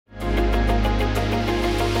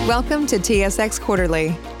Welcome to TSX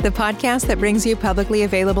Quarterly, the podcast that brings you publicly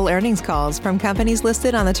available earnings calls from companies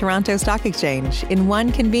listed on the Toronto Stock Exchange in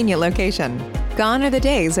one convenient location. Gone are the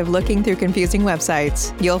days of looking through confusing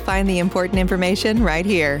websites. You'll find the important information right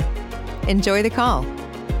here. Enjoy the call.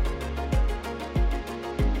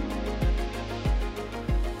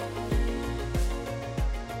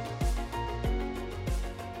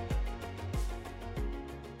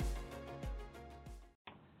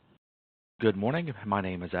 Good morning. My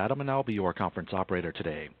name is Adam, and I'll be your conference operator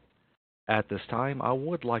today. At this time, I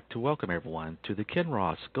would like to welcome everyone to the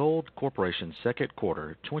Kinross Gold Corporation Second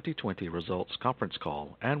Quarter 2020 Results Conference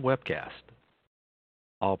Call and Webcast.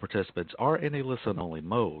 All participants are in a listen-only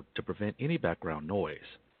mode to prevent any background noise.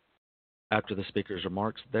 After the speaker's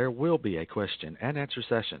remarks, there will be a question-and-answer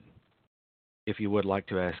session. If you would like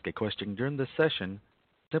to ask a question during this session,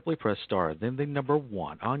 simply press star, then the number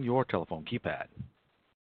 1 on your telephone keypad.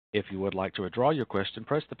 If you would like to withdraw your question,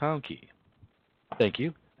 press the pound key. Thank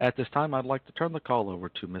you. At this time, I'd like to turn the call over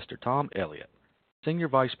to Mr. Tom Elliott, Senior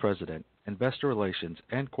Vice President, Investor Relations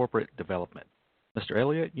and Corporate Development. Mr.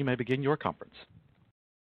 Elliott, you may begin your conference.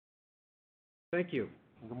 Thank you,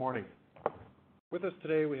 and good morning. With us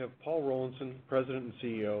today, we have Paul Rollinson, President and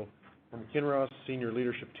CEO, from Kinross Senior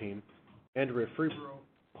Leadership Team, Andrea Freeborough,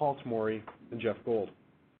 Paul Tomory, and Jeff Gold.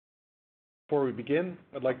 Before we begin,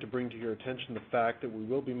 I'd like to bring to your attention the fact that we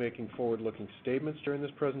will be making forward-looking statements during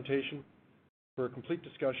this presentation. For a complete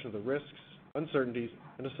discussion of the risks, uncertainties,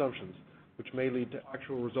 and assumptions which may lead to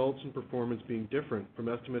actual results and performance being different from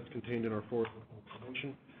estimates contained in our forward-looking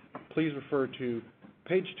information, please refer to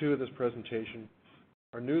page 2 of this presentation,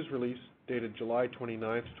 our news release dated July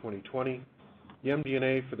 29th, 2020, the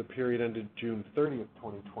MD&A for the period ended June 30th,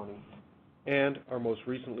 2020, and our most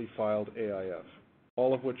recently filed AIF,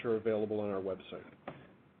 all of which are available on our website.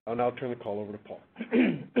 I'll now turn the call over to Paul.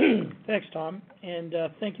 Thanks, Tom, and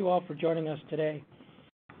thank you all for joining us today.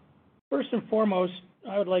 First and foremost,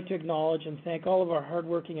 I would like to acknowledge and thank all of our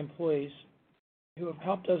hardworking employees who have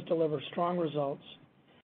helped us deliver strong results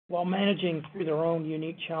while managing through their own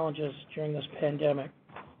unique challenges during this pandemic.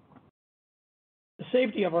 The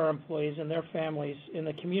safety of our employees and their families in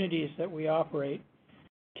the communities that we operate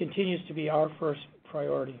continues to be our first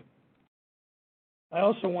priority. I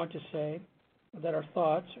also want to say that our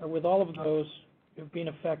thoughts are with all of those who have been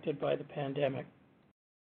affected by the pandemic.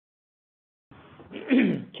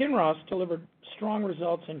 Kinross delivered strong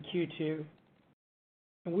results in Q2,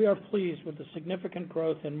 and we are pleased with the significant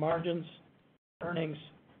growth in margins, earnings,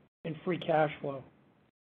 and free cash flow.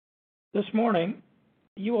 This morning,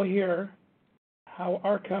 you will hear how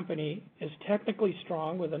our company is technically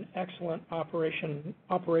strong with an excellent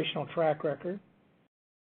operational track record,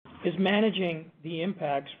 is managing the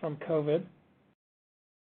impacts from COVID,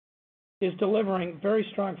 is delivering very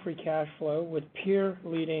strong free cash flow with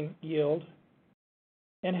peer-leading yield,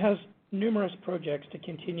 and has numerous projects to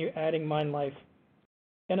continue adding mine life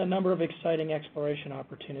and a number of exciting exploration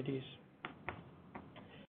opportunities.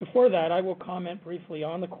 Before that, I will comment briefly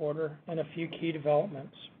on the quarter and a few key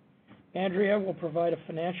developments. Andrea will provide a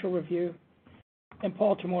financial review, and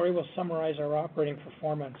Paul Tomory will summarize our operating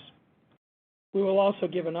performance. We will also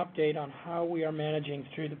give an update on how we are managing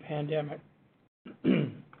through the pandemic.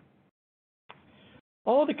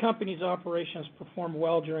 All of the company's operations performed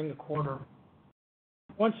well during the quarter.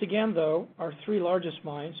 Once again, though, our 3 largest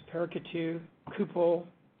mines, Paracatu, Kupol,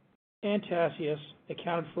 and Tasiast,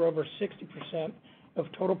 accounted for over 60% of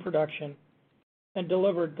total production and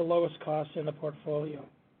delivered the lowest cost in the portfolio.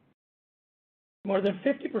 More than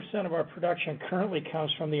 50% of our production currently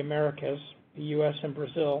comes from the Americas, the U.S. and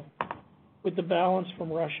Brazil, with the balance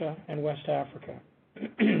from Russia and West Africa.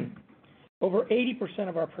 Over 80%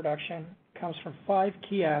 of our production comes from 5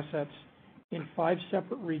 key assets in 5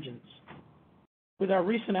 separate regions. With our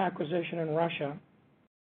recent acquisition in Russia,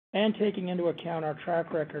 and taking into account our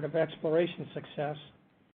track record of exploration success,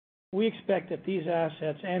 we expect that these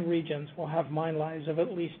assets and regions will have mine lives of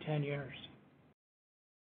at least 10 years.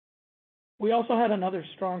 We also had another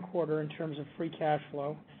strong quarter in terms of free cash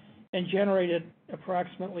flow, and generated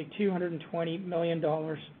approximately $220 million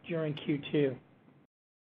during Q2.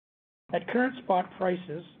 At current spot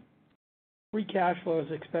prices, free cash flow is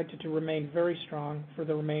expected to remain very strong for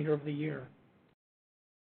the remainder of the year.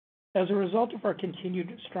 As a result of our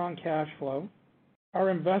continued strong cash flow, our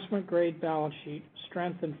investment-grade balance sheet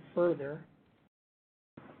strengthened further,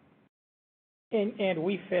 and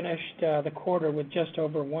we finished the quarter with just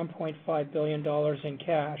over $1.5 billion in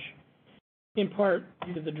cash, in part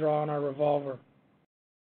due to the draw on our revolver.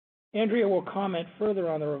 Andrea will comment further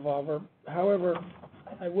on the revolver. However,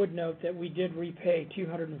 I would note that we did repay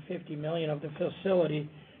 $250 million of the facility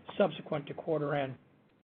subsequent to quarter end.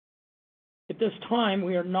 At this time,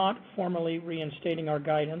 we are not formally reinstating our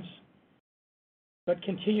guidance, but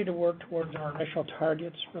continue to work towards our initial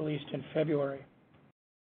targets released in February.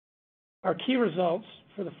 Our key results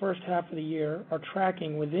for the first half of the year are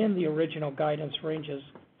tracking within the original guidance ranges,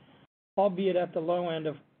 albeit at the low end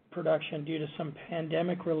of production due to some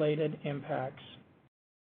pandemic-related impacts.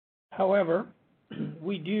 However,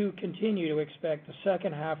 we do continue to expect the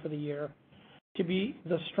second half of the year to be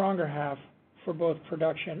the stronger half for both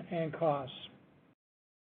production and costs.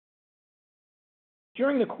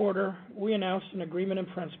 During the quarter, we announced an agreement in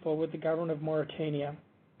principle with the government of Mauritania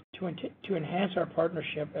to enhance our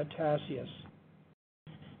partnership at Tasiast.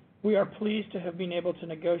 We are pleased to have been able to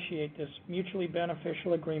negotiate this mutually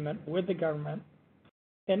beneficial agreement with the government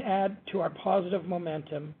and add to our positive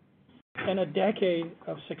momentum and a decade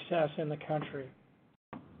of success in the country.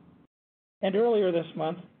 And earlier this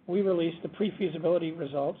month, we released the pre-feasibility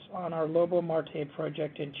results on our Lobo Marte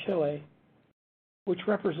project in Chile, which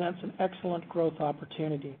represents an excellent growth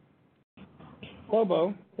opportunity.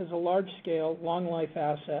 Lobo is a large-scale, long-life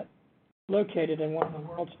asset located in one of the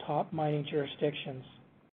world's top mining jurisdictions.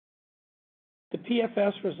 The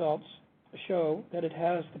PFS results show that it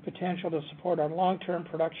has the potential to support our long-term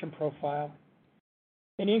production profile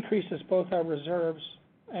and increases both our reserves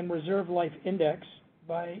and reserve life index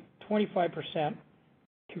by 25%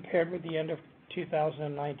 compared with the end of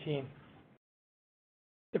 2019.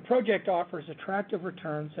 The project offers attractive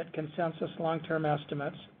returns at consensus long-term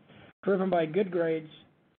estimates, driven by good grades,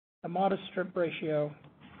 a modest strip ratio,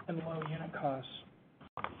 and low unit costs.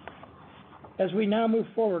 As we now move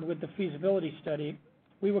forward with the feasibility study,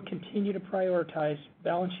 we will continue to prioritize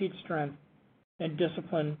balance sheet strength and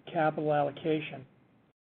disciplined capital allocation.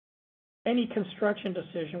 Any construction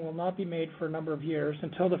decision will not be made for a number of years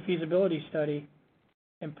until the feasibility study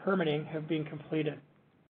and permitting have been completed.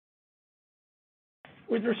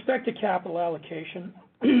 With respect to capital allocation,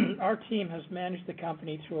 our team has managed the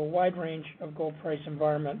company through a wide range of gold price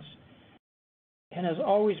environments and has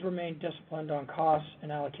always remained disciplined on costs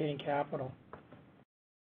and allocating capital.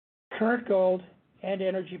 Current gold and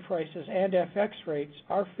energy prices and FX rates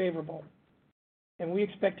are favorable, and we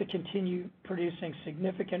expect to continue producing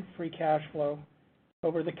significant free cash flow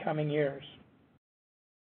over the coming years.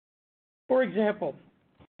 For example,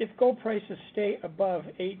 if gold prices stay above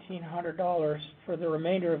 $1,800 for the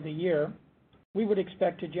remainder of the year, we would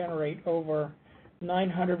expect to generate over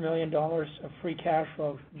 $900 million of free cash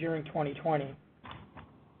flow during 2020.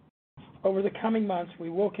 Over the coming months, we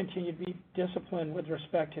will continue to be disciplined with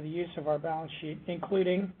respect to the use of our balance sheet,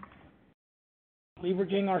 including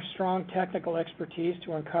leveraging our strong technical expertise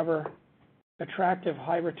to uncover attractive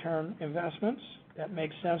high-return investments that make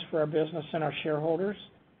sense for our business and our shareholders,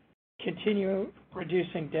 continue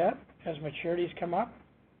reducing debt as maturities come up,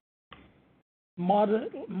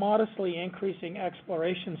 modestly increasing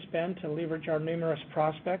exploration spend to leverage our numerous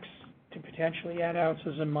prospects to potentially add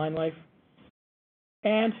ounces in mine life,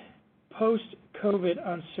 and post-COVID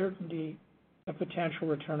uncertainty, a potential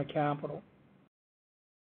return of capital.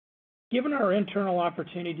 Given our internal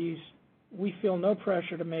opportunities, we feel no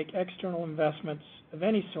pressure to make external investments of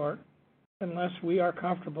any sort unless we are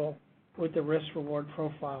comfortable with the risk-reward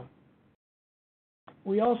profile.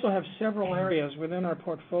 We also have several areas within our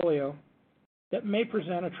portfolio that may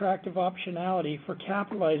present attractive optionality for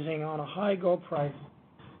capitalizing on a high gold price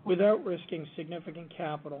without risking significant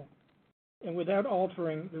capital and without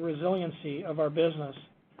altering the resiliency of our business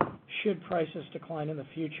should prices decline in the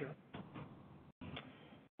future.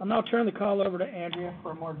 I'll now turn the call over to Andrea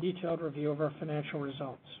for a more detailed review of our financial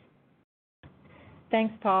results.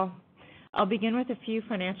 Thanks, Paul. I'll begin with a few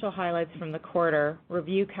financial highlights from the quarter,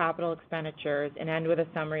 review capital expenditures, and end with a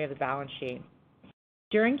summary of the balance sheet.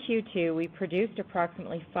 During Q2, we produced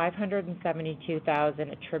approximately 572,000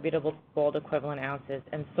 attributable gold equivalent ounces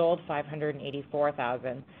and sold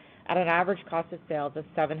 584,000 at an average cost of sales of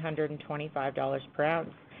 $725 per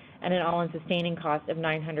ounce and an all-in sustaining cost of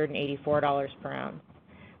 $984 per ounce.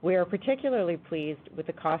 We are particularly pleased with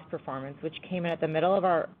the cost performance, which came in at the middle of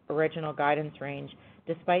our original guidance range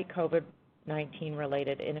despite COVID-19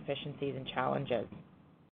 related inefficiencies and challenges.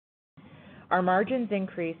 Our margins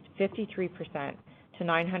increased 53% to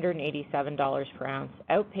 $987 per ounce,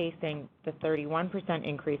 outpacing the 31%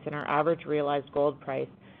 increase in our average realized gold price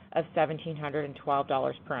of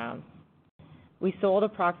 $1,712 per ounce. We sold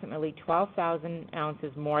approximately 12,000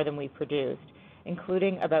 ounces more than we produced,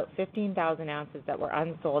 including about 15,000 ounces that were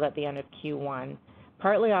unsold at the end of Q1,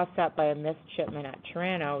 partly offset by a missed shipment at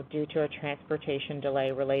Toronto due to a transportation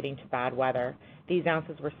delay relating to bad weather. These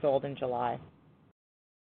ounces were sold in July.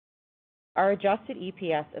 Our adjusted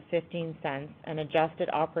EPS of 15 cents and adjusted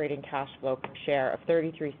operating cash flow per share of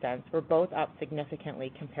 33 cents were both up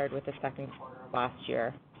significantly compared with the second quarter of last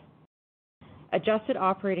year. Adjusted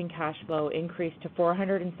operating cash flow increased to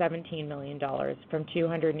 $417 million from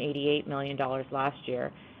 $288 million last year,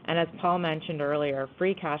 and as Paul mentioned earlier,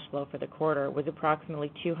 free cash flow for the quarter was approximately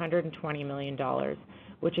 $220 million,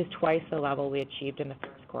 which is twice the level we achieved in the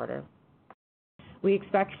first quarter. We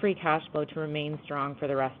expect free cash flow to remain strong for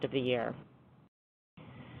the rest of the year.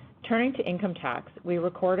 Turning to income tax, we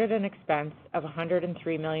recorded an expense of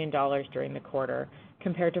 $103 million during the quarter,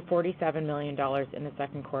 compared to $47 million in the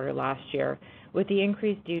second quarter last year, with the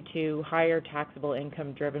increase due to higher taxable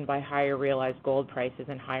income driven by higher realized gold prices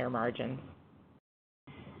and higher margins.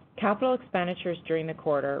 Capital expenditures during the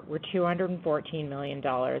quarter were $214 million,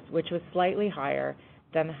 which was slightly higher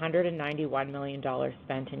than the $191 million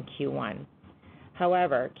spent in Q1.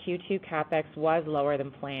 However, Q2 CapEx was lower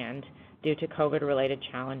than planned due to COVID-related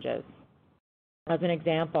challenges. As an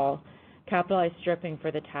example, capitalized stripping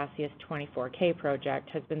for the Tasiast 24K project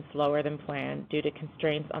has been slower than planned due to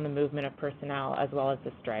constraints on the movement of personnel as well as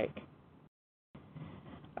the strike.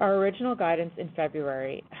 Our original guidance in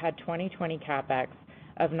February had 2020 CapEx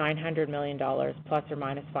of $900 million plus or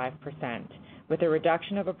minus 5%, with a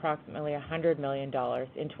reduction of approximately $100 million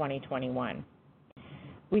in 2021.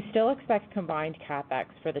 We still expect combined CapEx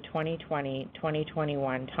for the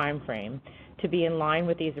 2020-2021 timeframe to be in line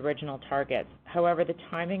with these original targets. However, the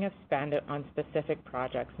timing of spend on specific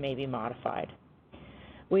projects may be modified.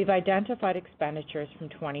 We've identified expenditures from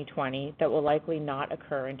 2020 that will likely not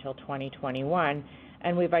occur until 2021,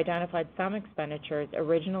 and we've identified some expenditures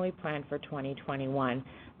originally planned for 2021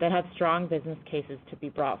 that have strong business cases to be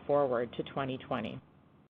brought forward to 2020.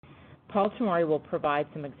 Paul Tomory will provide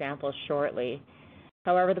some examples shortly.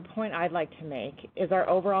 However, the point I'd like to make is our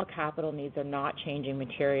overall capital needs are not changing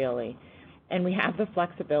materially, and we have the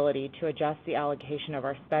flexibility to adjust the allocation of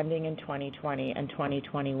our spending in 2020 and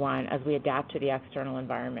 2021 as we adapt to the external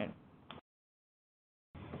environment.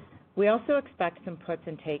 We also expect some puts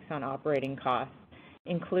and takes on operating costs,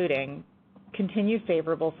 including continued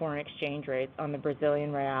favorable foreign exchange rates on the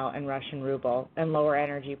Brazilian real and Russian ruble and lower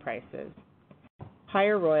energy prices,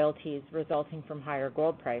 higher royalties resulting from higher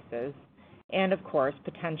gold prices, and of course,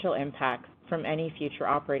 potential impacts from any future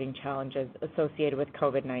operating challenges associated with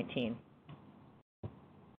COVID-19.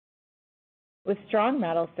 With strong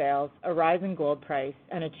metal sales, a rise in gold price,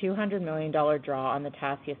 and a $200 million draw on the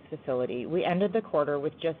Tasiast facility, we ended the quarter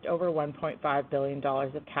with just over $1.5 billion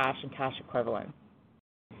of cash and cash equivalents.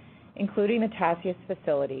 Including the Tasiast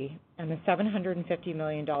facility and the $750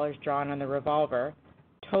 million drawn on the revolver,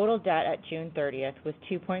 total debt at June 30th was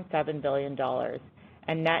 $2.7 billion,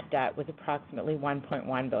 and net debt was approximately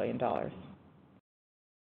 $1.1 billion.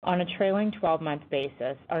 On a trailing 12-month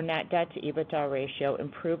basis, our net debt to EBITDA ratio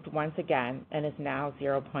improved once again and is now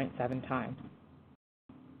 0.7 times.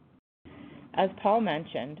 As Paul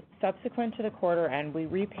mentioned, subsequent to the quarter end, we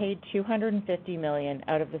repaid $250 million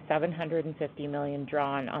out of the $750 million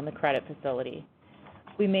drawn on the credit facility.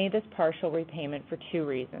 We made this partial repayment for two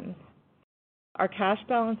reasons. Our cash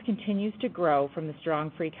balance continues to grow from the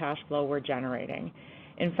strong free cash flow we're generating.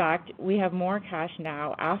 In fact, we have more cash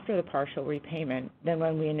now after the partial repayment than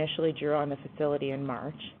when we initially drew on the facility in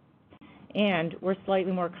March. And we're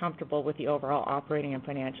slightly more comfortable with the overall operating and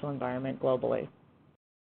financial environment globally.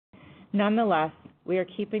 Nonetheless, we are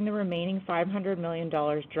keeping the remaining $500 million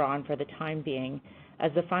drawn for the time being,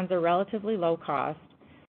 as the funds are relatively low cost,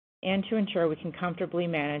 and to ensure we can comfortably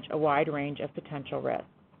manage a wide range of potential risks.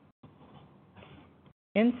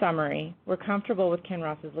 In summary, we're comfortable with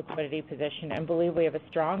Kinross's liquidity position and believe we have a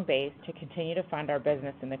strong base to continue to fund our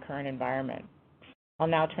business in the current environment. I'll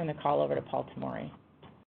now turn the call over to Paul Tomory.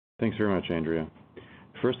 Thanks very much, Andrea.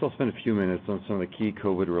 First, I'll spend a few minutes on some of the key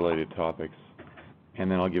COVID-related topics,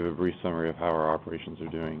 and then I'll give a brief summary of how our operations are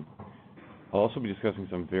doing. I'll also be discussing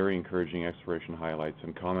some very encouraging exploration highlights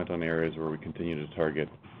and comment on areas where we continue to target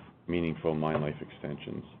meaningful mine life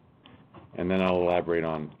extensions. And then I'll elaborate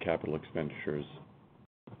on capital expenditures.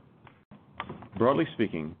 Broadly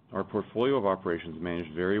speaking, our portfolio of operations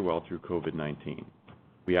managed very well through COVID-19.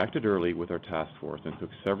 We acted early with our task force and took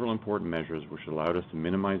several important measures which allowed us to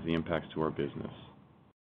minimize the impacts to our business.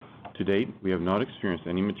 To date, we have not experienced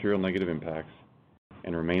any material negative impacts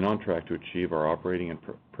and remain on track to achieve our operating and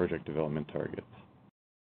project development targets.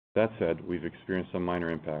 That said, we've experienced some minor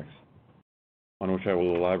impacts, on which I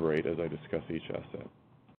will elaborate as I discuss each asset.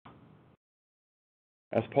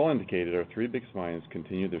 As Paul indicated, our three biggest mines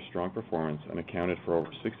continued their strong performance and accounted for over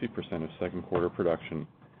 60% of second quarter production,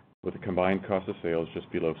 with a combined cost of sales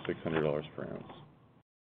just below $600 per ounce.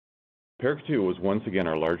 Paracatu was once again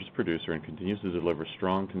our largest producer and continues to deliver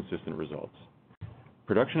strong, consistent results.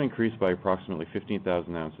 Production increased by approximately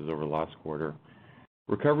 15,000 ounces over last quarter.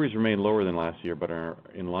 Recoveries remain lower than last year, but are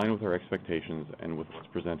in line with our expectations and with what's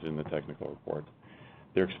presented in the technical report.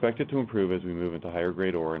 They're expected to improve as we move into higher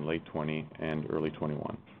grade ore in late 20 and early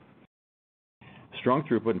 21. Strong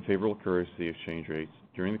throughput and favorable currency exchange rates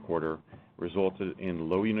during the quarter resulted in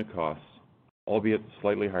low unit costs, albeit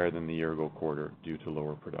slightly higher than the year-ago quarter due to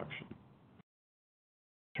lower production.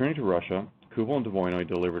 Turning to Russia, Kupol and Dvoinoye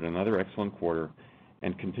delivered another excellent quarter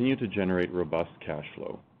and continued to generate robust cash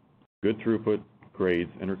flow. Good throughput,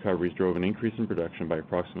 grades, and recoveries drove an increase in production by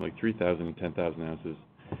approximately 3,000 and 10,000 ounces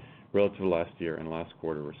relative to last year and last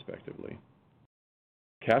quarter, respectively.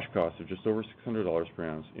 Cash costs of just over $600 per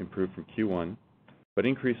ounce improved from Q1, but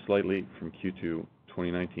increased slightly from Q2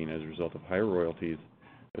 2019 as a result of higher royalties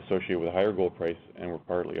associated with a higher gold price and were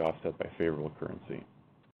partly offset by favorable currency.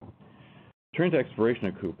 Turning to exploration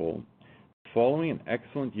at Kupol, following an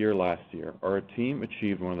excellent year last year, our team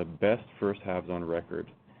achieved one of the best first halves on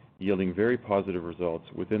record, yielding very positive results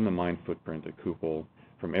within the mine footprint at Kupol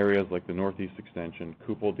from areas like the Northeast Extension,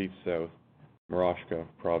 Kupol Deep South, Moroshka,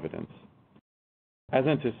 Providence. As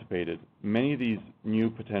anticipated, many of these new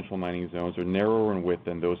potential mining zones are narrower in width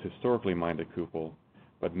than those historically mined at Kupol,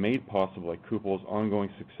 but made possible by Kupol's ongoing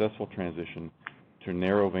successful transition to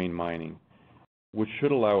narrow vein mining, which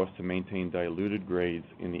should allow us to maintain diluted grades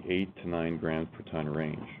in the 8 to 9 grams per ton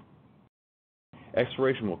range.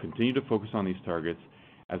 Exploration will continue to focus on these targets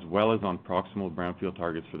as well as on proximal brownfield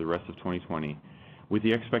targets for the rest of 2020, with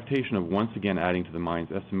the expectation of once again adding to the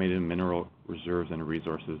mine's estimated mineral reserves and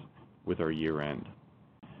resources with our year end.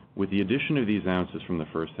 With the addition of these ounces from the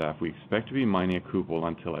first half, we expect to be mining at Kupol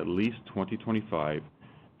until at least 2025,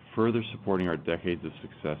 further supporting our decades of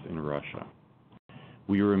success in Russia.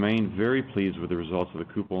 We remain very pleased with the results of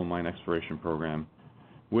the Kupol mine exploration program,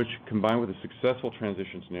 which, combined with a successful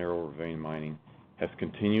transition to narrower vein mining, has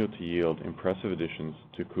continued to yield impressive additions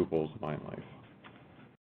to Kupol's mine life.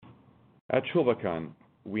 At Chulbatkan,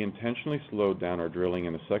 we intentionally slowed down our drilling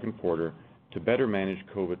in the second quarter to better manage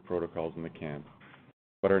COVID protocols in the camp,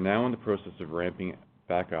 but are now in the process of ramping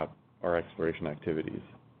back up our exploration activities.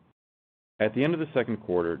 At the end of the second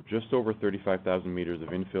quarter, just over 35,000 meters of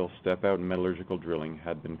infill step-out and metallurgical drilling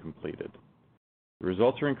had been completed. The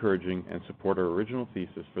results are encouraging and support our original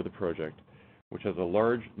thesis for the project, which has a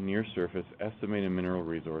large near-surface estimated mineral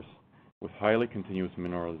resource with highly continuous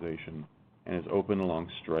mineralization and is open along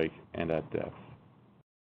strike and at depth.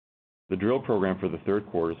 The drill program for the third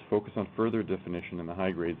quarter is focused on further definition in the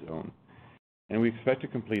high-grade zone, and we expect to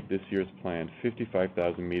complete this year's planned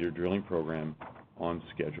 55,000-meter drilling program on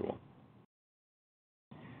schedule.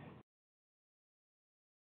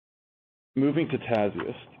 Moving to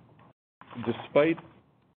Tasiast, despite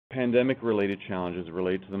pandemic-related challenges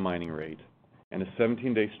related to the mining rate and a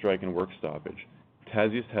 17-day strike and work stoppage,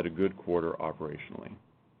 Tasiast had a good quarter operationally.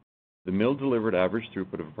 The mill delivered average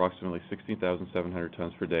throughput of approximately 16,700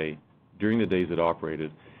 tons per day during the days it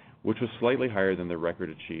operated, which was slightly higher than the record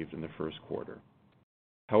achieved in the first quarter.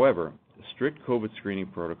 However, strict COVID screening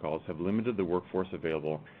protocols have limited the workforce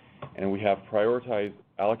available, and we have prioritized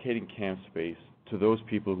allocating camp space to those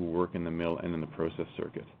people who work in the mill and in the process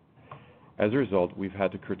circuit. As a result, we've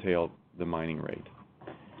had to curtail the mining rate.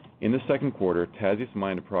 In the second quarter, Tasiast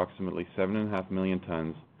mined approximately 7.5 million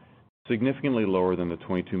tons, significantly lower than the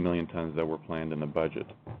 22 million tons that were planned in the budget.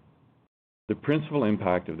 The principal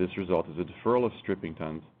impact of this result is a deferral of stripping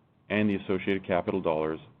tons and the associated capital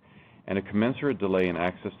dollars, and a commensurate delay in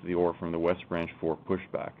access to the ore from the West Branch 4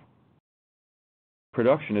 pushback.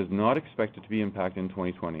 Production is not expected to be impacted in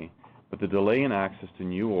 2020, but the delay in access to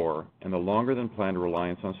new ore and the longer than planned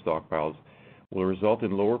reliance on stockpiles will result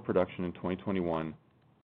in lower production in 2021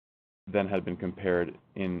 than had been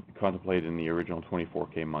contemplated in the original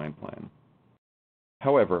 24K mine plan.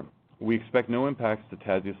 However, we expect no impacts to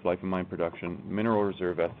Tasiast's life of mine production, mineral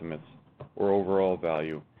reserve estimates, or overall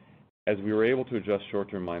value, as we were able to adjust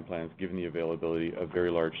short-term mine plans given the availability of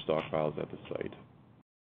very large stockpiles at the site.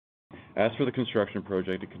 As for the construction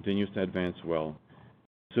project, it continues to advance well.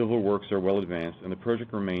 Civil works are well advanced, and the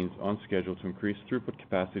project remains on schedule to increase throughput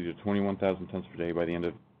capacity to 21,000 tons per day by the end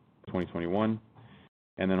of 2021,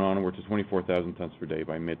 and then onward to 24,000 tons per day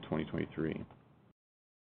by mid-2023.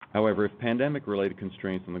 However, if pandemic-related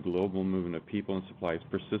constraints on the global movement of people and supplies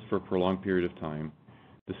persist for a prolonged period of time,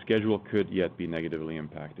 the schedule could yet be negatively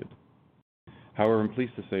impacted. However, I'm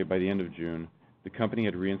pleased to say by the end of June, the company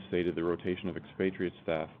had reinstated the rotation of expatriate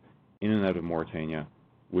staff in and out of Mauritania,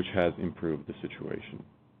 which has improved the situation.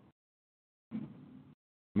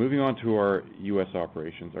 Moving on to our U.S.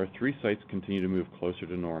 operations, our three sites continue to move closer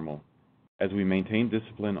to normal, as we maintain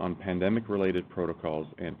discipline on pandemic-related protocols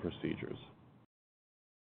and procedures.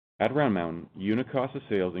 At Round Mountain, unit cost of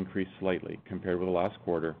sales increased slightly compared with the last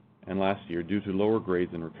quarter and last year due to lower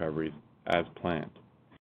grades and recoveries as planned.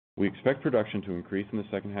 We expect production to increase in the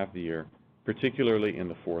second half of the year, particularly in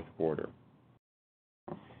the fourth quarter.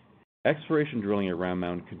 Exploration drilling at Round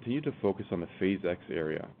Mountain continued to focus on the Phase X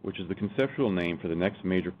area, which is the conceptual name for the next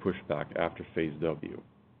major pushback after Phase W.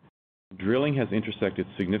 Drilling has intersected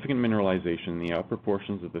significant mineralization in the upper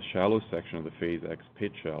portions of the shallow section of the Phase X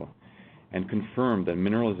pit shell and confirmed that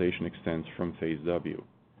mineralization extends from Phase W.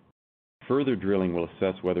 Further drilling will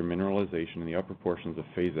assess whether mineralization in the upper portions of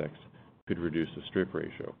Phase X could reduce the strip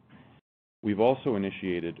ratio. We've also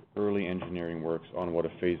initiated early engineering works on what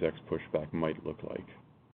a Phase X pushback might look like.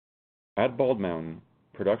 At Bald Mountain,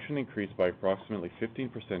 production increased by approximately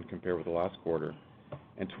 15% compared with the last quarter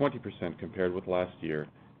and 20% compared with last year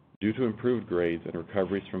due to improved grades and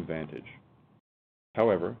recoveries from Vantage.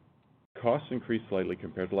 However, costs increased slightly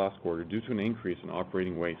compared to last quarter due to an increase in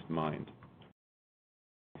operating waste mined.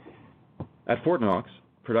 At Fort Knox,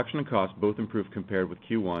 production and costs both improved compared with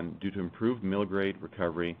Q1 due to improved mill grade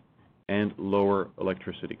recovery and lower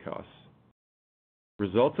electricity costs.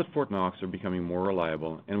 Results at Fort Knox are becoming more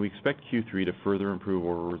reliable, and we expect Q3 to further improve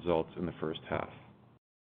over results in the first half.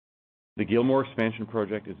 The Gilmore expansion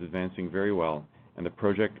project is advancing very well, and the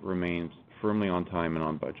project remains firmly on time and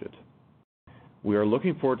on budget. We are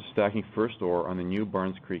looking forward to stacking first ore on the new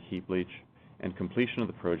Barnes Creek heap leach and completion of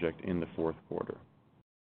the project in the fourth quarter.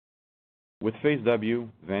 With Phase W,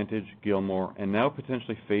 Vantage, Gilmore, and now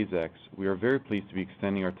potentially Phase X, we are very pleased to be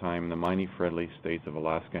extending our time in the mining-friendly states of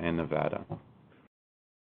Alaska and Nevada.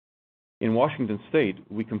 In Washington State,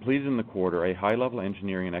 we completed in the quarter a high-level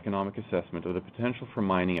engineering and economic assessment of the potential for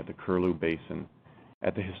mining at the Curlew Basin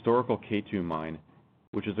at the historical K2 mine,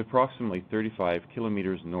 which is approximately 35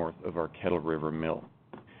 kilometers north of our Kettle River mill.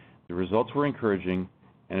 The results were encouraging,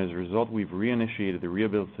 and as a result, we've reinitiated the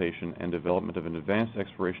rehabilitation and development of an advanced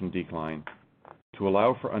exploration decline to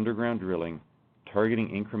allow for underground drilling, targeting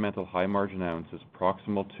incremental high-margin ounces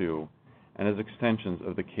proximal to and as extensions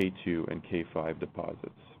of the K2 and K5 deposits.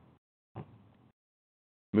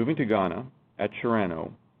 Moving to Ghana, at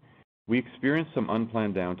Chirano, we experienced some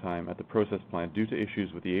unplanned downtime at the process plant due to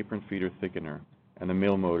issues with the apron feeder thickener and the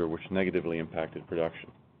mill motor, which negatively impacted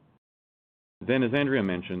production. Then, as Andrea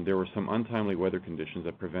mentioned, there were some untimely weather conditions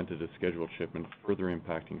that prevented a scheduled shipment, further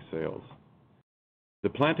impacting sales. The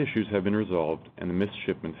plant issues have been resolved, and the missed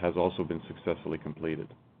shipment has also been successfully completed.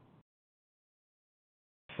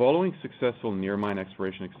 Following successful near-mine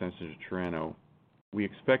exploration extensions at Chirano, we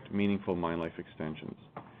expect meaningful mine life extensions.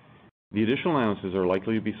 The additional ounces are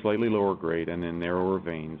likely to be slightly lower grade and in narrower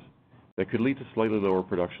veins that could lead to slightly lower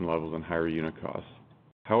production levels and higher unit costs.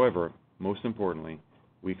 However, most importantly,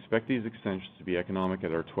 we expect these extensions to be economic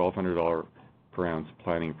at our $1,200 per ounce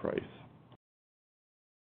planning price.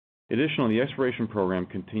 Additionally, the exploration program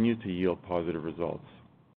continued to yield positive results.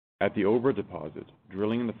 At the Obra deposit,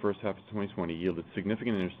 drilling in the first half of 2020 yielded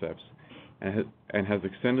significant intercepts and has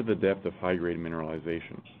extended the depth of high-grade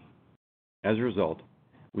mineralization. As a result,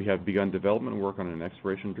 we have begun development work on an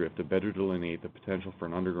exploration drift to better delineate the potential for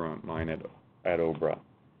an underground mine at Obra.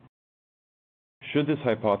 Should this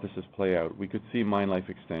hypothesis play out, we could see mine life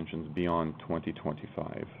extensions beyond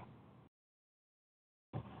 2025.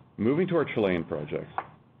 Moving to our Chilean projects,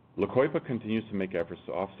 La Coipa continues to make efforts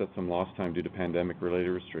to offset some lost time due to pandemic-related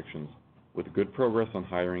restrictions, with good progress on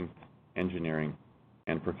hiring, engineering,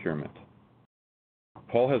 and procurement.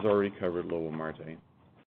 Paul has already covered Lobo Marte.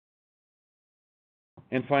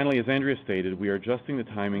 And finally, as Andrea stated, we are adjusting the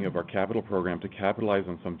timing of our capital program to capitalize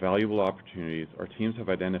on some valuable opportunities our teams have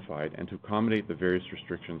identified and to accommodate the various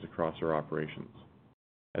restrictions across our operations.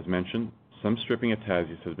 As mentioned, some stripping at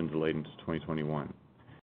Tasiast has been delayed into 2021.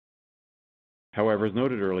 However, as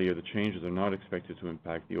noted earlier, the changes are not expected to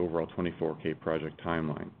impact the overall 24K project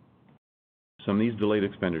timeline. Some of these delayed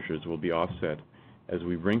expenditures will be offset as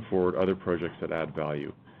we bring forward other projects that add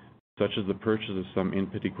value, such as the purchase of some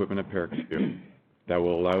in-pit equipment at Paracatu that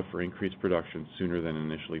will allow for increased production sooner than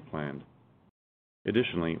initially planned.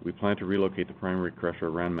 Additionally, we plan to relocate the primary crusher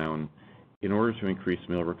at Round Mountain in order to increase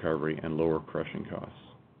mill recovery and lower crushing costs.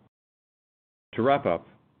 To wrap up,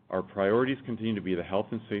 our priorities continue to be the health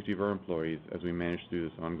and safety of our employees as we manage through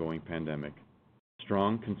this ongoing pandemic,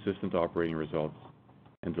 strong, consistent operating results,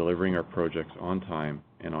 and delivering our projects on time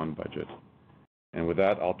and on budget. And with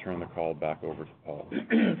that, I'll turn the call back over to Paul.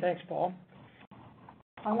 Thanks, Paul.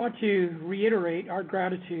 I want to reiterate our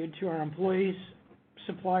gratitude to our employees,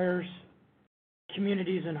 suppliers,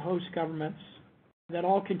 communities, and host governments that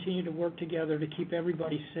all continue to work together to keep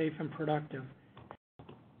everybody safe and productive.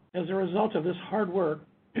 As a result of this hard work,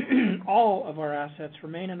 all of our assets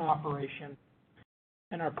remain in operation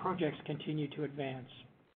and our projects continue to advance.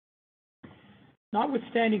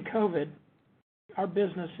 Notwithstanding COVID, our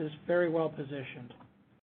business is very well positioned.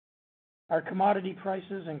 Our commodity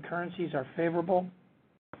prices and currencies are favorable.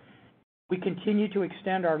 We continue to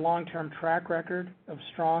extend our long-term track record of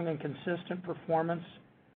strong and consistent performance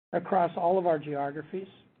across all of our geographies.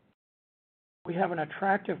 We have an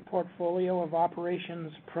attractive portfolio of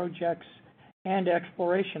operations, projects, and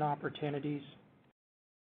exploration opportunities,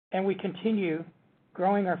 and we continue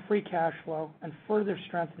growing our free cash flow and further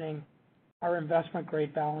strengthening our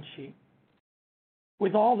investment-grade balance sheet.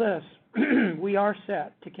 With all this, we are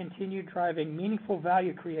set to continue driving meaningful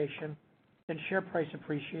value creation and share price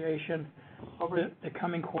appreciation over the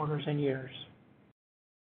coming quarters and years.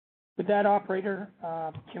 With that, operator,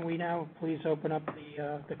 can we now please open up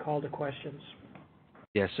the call to questions?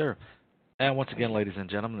 Yes, sir. And once again, ladies and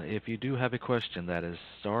gentlemen, if you do have a question, that is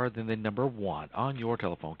star then the number 1 on your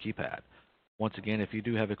telephone keypad. Once again, if you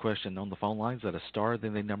do have a question on the phone lines, that is star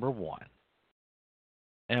then the number 1.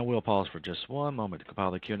 And we'll pause for just one moment to compile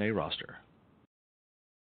the Q&A roster.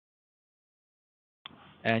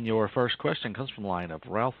 And your first question comes from the line of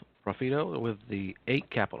Ralph Profito with the 8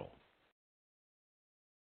 Capital.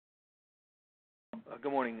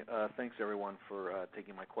 Good morning. Thanks, everyone, for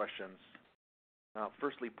taking my questions.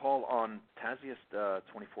 Firstly, Paul, on Tasiast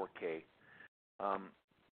 24K,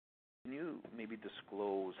 can you maybe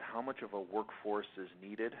disclose how much of a workforce is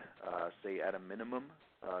needed, say at a minimum,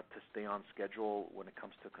 to stay on schedule when it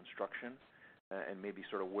comes to construction? And maybe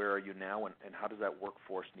sort of where are you now, and how does that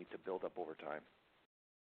workforce need to build up over time?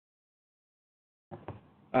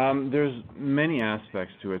 There's many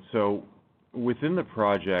aspects to it. So within the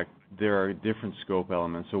project, there are different scope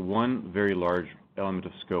elements. So one very large element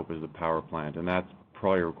of scope is the power plant, and that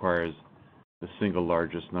probably requires the single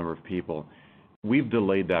largest number of people. We've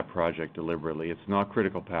delayed that project deliberately. It's not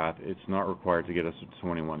critical path. It's not required to get us to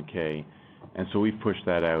 21K. And so we've pushed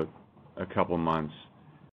that out a couple months,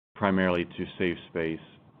 primarily to save space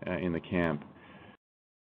in the camp.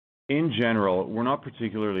 In general, we're not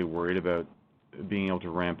particularly worried about being able to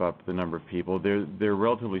ramp up the number of people. They're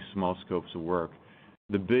relatively small scopes of work.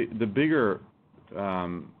 The bigger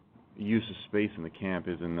use of space in the camp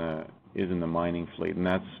is in the mining fleet, and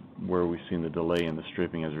that's where we've seen the delay in the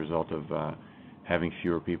stripping as a result of having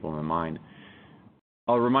fewer people in the mine.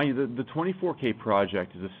 I'll remind you that the 24K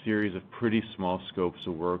project is a series of pretty small scopes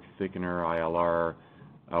of work: thickener, ILR,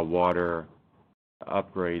 water,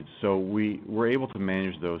 upgrades. So we're able to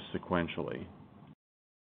manage those sequentially.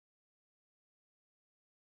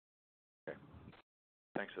 Okay.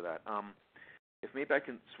 Thanks for that. If maybe I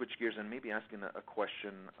can switch gears and maybe asking a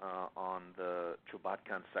question on the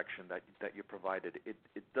Chulbatkan section that you provided.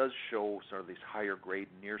 It does show sort of these higher grade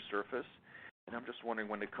near surface, and I'm just wondering,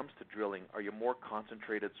 when it comes to drilling, are you more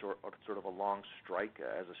concentrated sort of along strike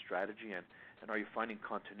as a strategy, and are you finding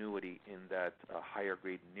continuity in that higher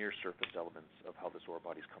grade near surface elements of how this ore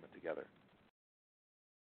body is coming together?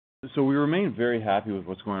 So we remain very happy with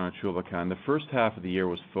what's going on at Chulbatkan. The first half of the year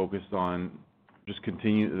was focused on just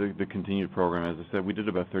the continued program. As I said, we did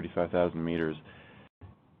about 35,000 meters.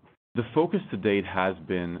 The focus to date has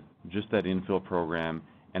been just that infill program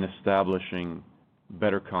and establishing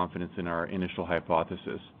better confidence in our initial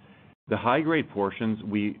hypothesis. The high-grade portions,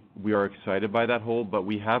 we are excited by that hole, but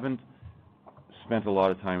we haven't spent a lot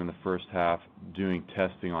of time in the first half doing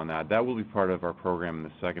testing on that. That will be part of our program in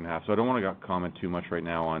the second half. So I don't want to comment too much right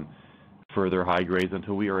now on further high grades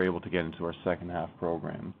until we are able to get into our second half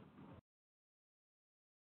program.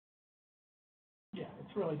 Yeah,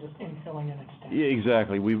 it's really just infilling and extending. Yeah,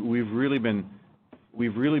 exactly. We've really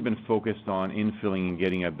been focused on infilling and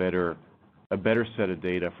getting a better set of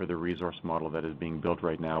data for the resource model that is being built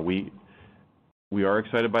right now. We are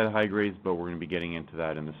excited by the high grades, but we're going to be getting into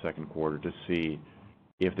that in the second quarter to see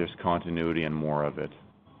if there's continuity and more of it.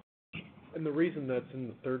 And the reason that's in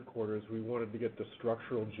the third quarter is we wanted to get the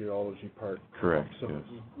structural geology part. Correct. So yes.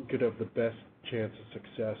 we could have the best chance of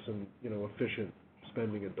success and efficient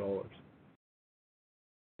spending of dollars.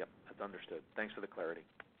 Yep, that's understood. Thanks for the clarity.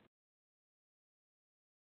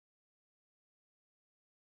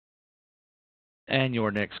 And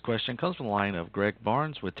your next question comes from the line of Greg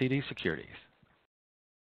Barnes with TD Securities.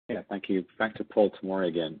 Yeah, thank you. Back to Paul Tomory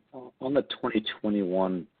again. On the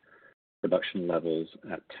 2021 production levels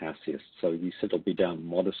at Tasiast, so you said it'll be down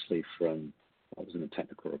modestly from what was in the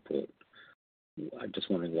technical report. I'm just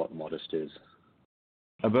wondering what modest is.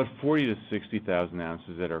 About 40,000 to 60,000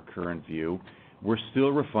 ounces at our current view. We're still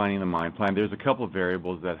refining the mine plan. There's a couple of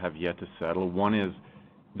variables that have yet to settle. One is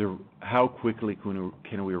how quickly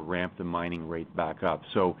can we ramp the mining rate back up.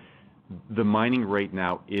 So the mining rate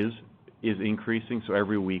now is increasing, so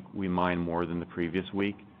every week we mine more than the previous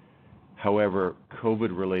week. However,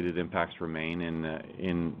 COVID-related impacts remain,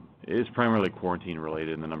 and it's primarily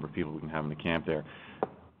quarantine-related and the number of people we can have in the camp there.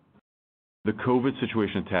 The COVID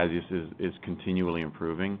situation at Tasiast is continually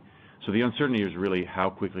improving, so the uncertainty is really how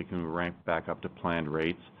quickly can we ramp back up to planned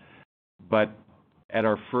rates. But at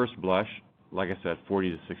our first blush, like I said,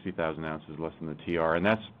 40 to 60,000 ounces less than the TR, and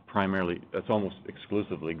that's almost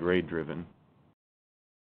exclusively grade-driven.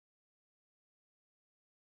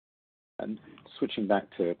 And switching back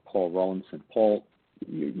to Paul Rollinson. Paul,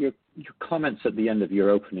 your comments at the end of your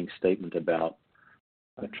opening statement about,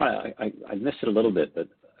 I missed it a little bit, but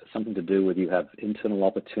something to do with you have internal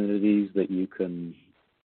opportunities that you can,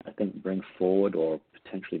 I think, bring forward or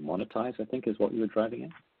potentially monetize, I think is what you were driving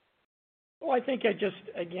at? Well, I think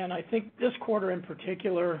I think this quarter in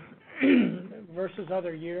particular versus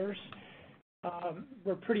other years,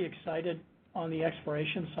 we're pretty excited on the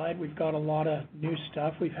exploration side. We've got a lot of new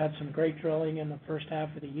stuff. We've had some great drilling in the first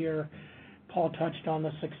half of the year. Paul touched on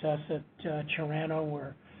the success at Chirano.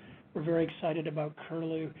 We're very excited about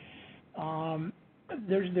Curlew.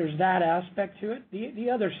 There's that aspect to it. The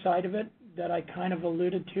other side of it that I kind of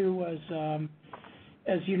alluded to was,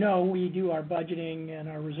 as you know, we do our budgeting and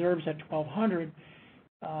our reserves at $1,200,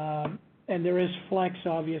 and there is flex,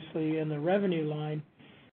 obviously, in the revenue line,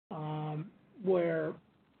 where,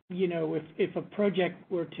 you know, if a project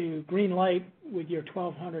were to green light with your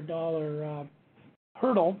 $1,200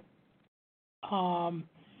 hurdle,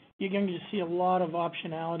 you're going to see a lot of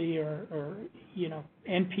optionality or you know,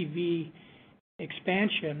 NPV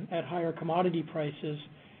expansion at higher commodity prices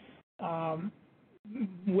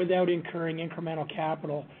without incurring incremental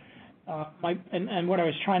capital. And what I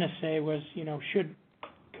was trying to say was, you know, should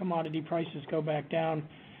commodity prices go back down,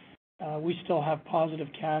 we still have positive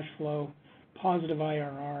cash flow, positive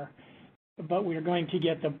IRR, but we're going to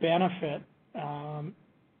get the benefit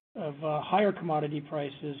of higher commodity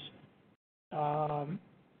prices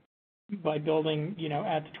by building, you know,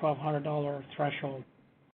 at the $1,200 threshold.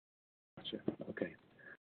 Gotcha. Okay.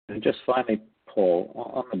 And just finally, Paul,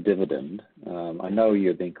 on the dividend, I know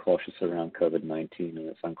you're being cautious around COVID-19, and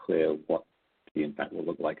it's unclear what the impact will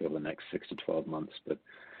look like over the next 6 to 12 months, but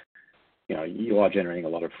you know, you are generating a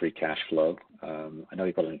lot of free cash flow. I know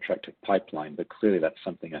you've got an attractive pipeline, but clearly that's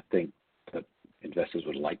something I think that investors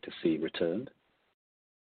would like to see returned.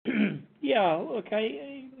 Yeah, look,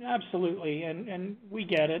 absolutely, and we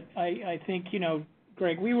get it. I think, you know,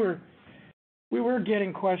 Greg, we were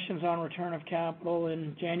getting questions on return of capital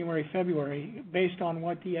in January, February, based on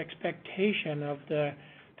what the expectation of the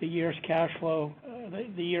year's cash flow,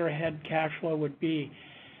 the year ahead cash flow would be.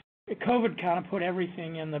 COVID kind of put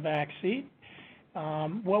everything in the back seat.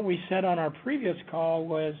 What we said on our previous call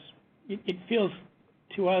was it feels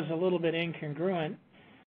to us a little bit incongruent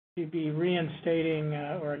to be reinstating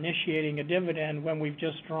or initiating a dividend when we've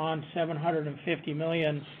just drawn $750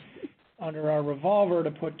 million under our revolver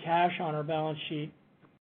to put cash on our balance sheet,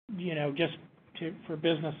 you know, just for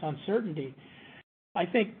business uncertainty. I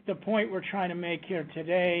think the point we're trying to make here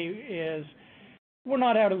today is we're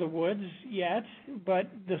not out of the woods yet, but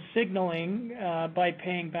the signaling by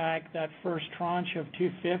paying back that first tranche of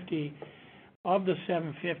 $250 of the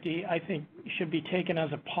 $750, I think should be taken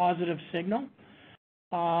as a positive signal.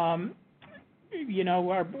 You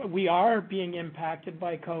know, we are being impacted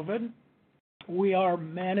by COVID. We are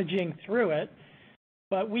managing through it,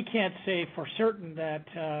 but we can't say for certain that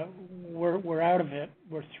we're out of it,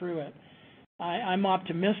 we're through it. I'm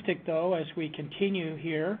optimistic, though, as we continue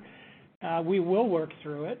here, we will work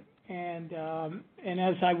through it. And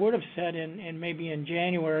as I would have said maybe in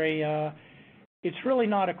January, it's really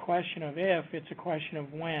not a question of if, it's a question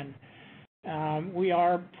of when. We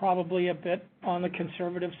are probably a bit on the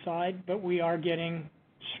conservative side, but we are getting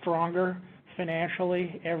stronger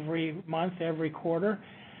financially every month, every quarter.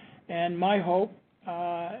 And my hope,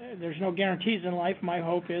 there's no guarantees in life, my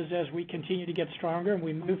hope is as we continue to get stronger and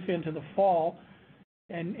we move into the fall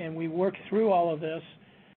and we work through all of this,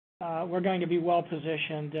 we're going to be well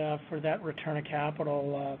positioned for that return of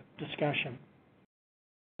capital discussion.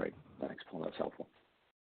 Great. Thanks, Paul. That's helpful.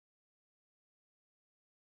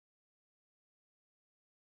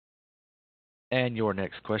 And your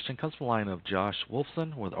next question comes from the line of Josh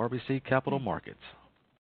Wolfson with RBC Capital Markets.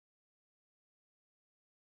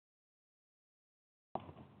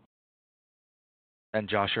 And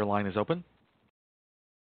Josh, your line is open.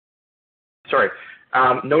 Sorry.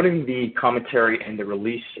 Noting the commentary in the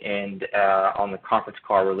release and on the conference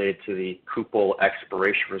call related to the Kupol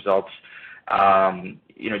exploration results,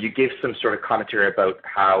 You gave some sort of commentary about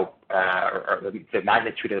how or the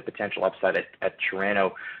magnitude of the potential upside at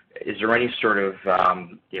Toronto. Is there any sort of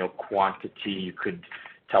quantity you could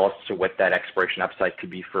tell us to what that exploration upside could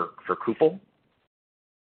be for Kupol?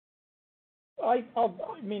 I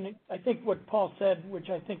think what Paul said, which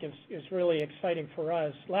I think is really exciting for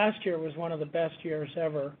us. Last year was one of the best years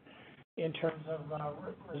ever in terms of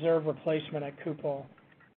reserve replacement at Kupol.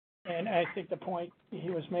 And I think the point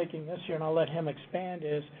he was making this year, and I'll let him expand,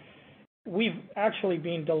 is we've actually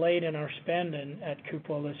been delayed in our spending at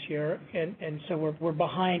Kupol this year, and so we're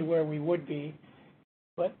behind where we would be.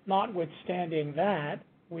 But notwithstanding that,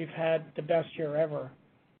 we've had the best year ever.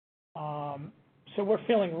 So we're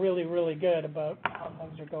feeling really, really good about how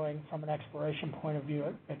things are going from an exploration point of view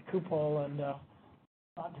at Kupol. And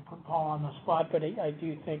not to put Paul on the spot, but I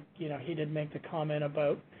do think he did make the comment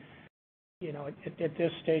about at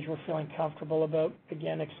this stage we're feeling comfortable about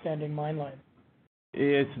again extending mine life.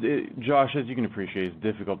 Josh, as you can appreciate, it's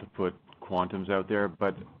difficult to put quantums out there,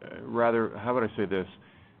 but rather, how about I say this?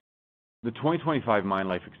 The 2025 mine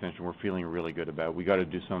life extension we're feeling really good about. We got to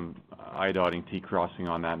do some I dotting, T crossing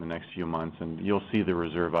on that in the next few months, and you'll see the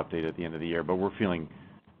reserve update at the end of the year, but we're feeling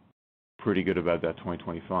pretty good about that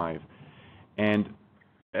 2025. And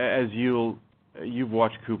as you've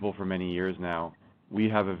watched Kupol for many years now, we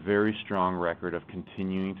have a very strong record of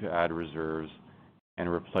continuing to add reserves and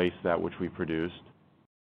replace that which we produced.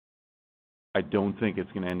 I don't think it's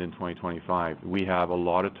going to end in 2025. We have a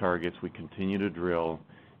lot of targets. We continue to drill.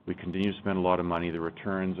 We continue to spend a lot of money. The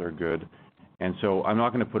returns are good. And so I'm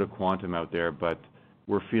not going to put a quantum out there, but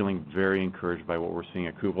we're feeling very encouraged by what we're seeing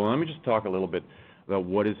at Kupol. And let me just talk a little bit about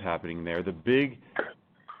what is happening there. The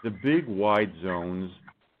big wide zones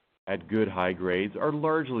at good high grades are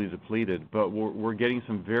largely depleted, but we're getting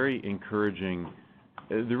some very encouraging,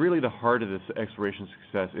 really the heart of this exploration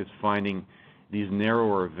success is finding these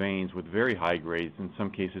narrower veins with very high grades, in some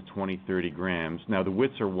cases 20, 30 grams. Now the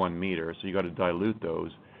widths are 1 meter, so you got to dilute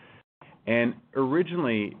those. And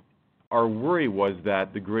originally, our worry was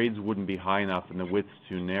that the grades wouldn't be high enough and the widths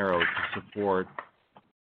too narrow to support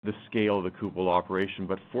the scale of the Kupol operation.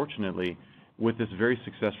 But fortunately, with this very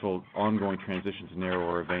successful ongoing transition to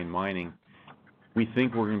narrower vein mining, we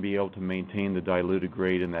think we're going to be able to maintain the diluted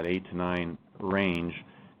grade in that 8 to 9 range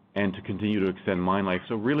and to continue to extend mine life.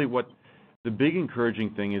 So really what the big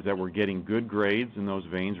encouraging thing is that we're getting good grades in those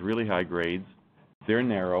veins, really high grades. They're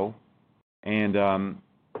narrow, and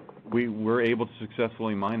we're able to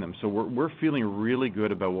successfully mine them. So we're feeling really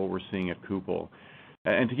good about what we're seeing at Kupol.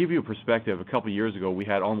 And to give you a perspective, a couple of years ago, we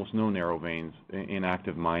had almost no narrow veins in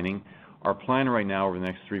active mining. Our plan right now over the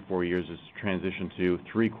next 3-4 years is to transition to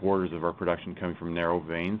 3/4 of our production coming from narrow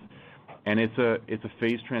veins. And it's a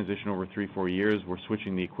phased transition over 3-4 years. We're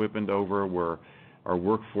switching the equipment over. Our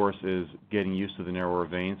workforce is getting used to the narrower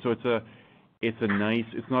veins. So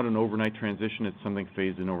it's not an overnight transition. It's something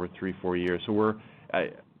phased in over 3-4 years. So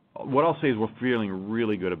what I'll say is we're feeling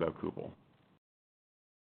really good about Kupol.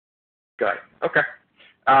 Got it. Okay.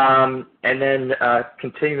 And then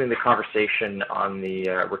continuing the conversation on the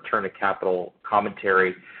return of capital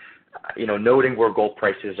commentary, noting where gold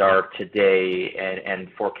prices are today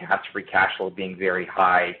and forecast free cash flow being very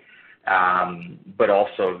high, but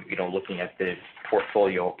also, looking at the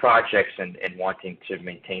portfolio of projects and wanting to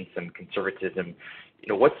maintain some conservatism,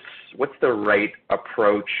 what's the right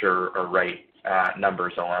approach or right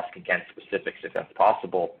numbers? I'll ask again specifics if that's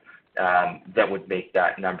possible. That would make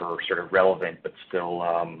that number sort of relevant, but still,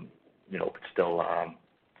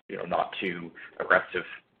 not too aggressive.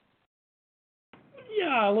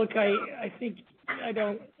 Yeah, look, I think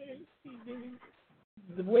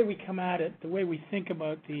the way we come at it, the way we think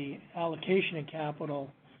about the allocation of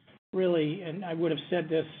capital, really, and I would have said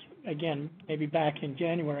this again, maybe back in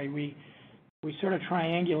January, we sort of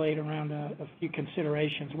triangulate around a few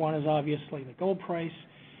considerations. One is obviously the gold price.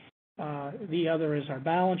 The other is our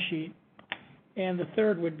balance sheet, and the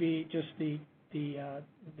third would be just the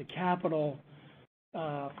capital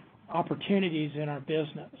opportunities in our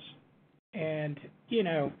business. And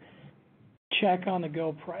check on the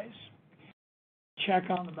gold price, check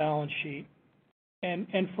on the balance sheet,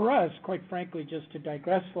 and for us, quite frankly, just to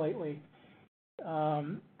digress slightly,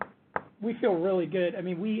 we feel really good. I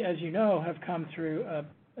mean, we, as you know, have come through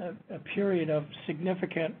a period of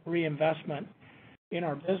significant reinvestment in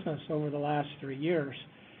our business over the last 3 years.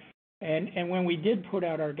 And when we did put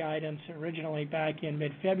out our guidance originally back in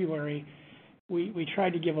mid-February, we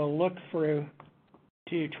tried to give a look through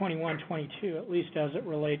to 21-22, at least as it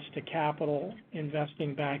relates to capital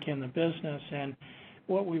investing back in the business. And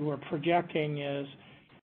what we were projecting is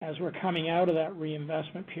as we're coming out of that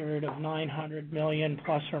reinvestment period of $900 million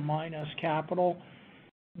plus or minus capital,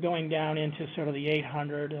 going down into sort of the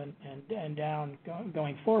 800 and down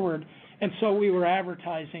going forward. And so we were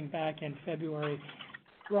advertising back in February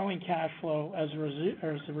growing cash flow as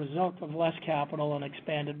a result of less capital and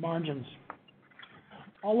expanded margins.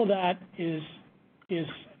 All of that is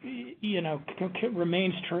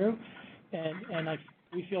remains true, and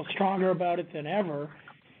we feel stronger about it than ever.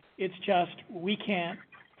 It's just we can't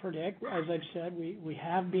predict. As I've said, we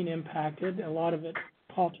have been impacted. A lot of it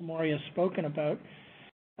Paul Tomory has spoken about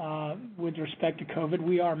with respect to COVID.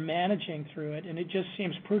 We are managing through it, and it just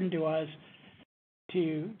seems prudent to us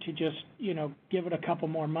to just give it a couple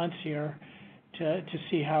more months here to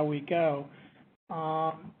see how we go.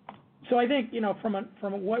 So I think from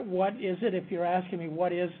what is it? If you're asking me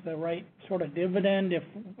what is the right sort of dividend, if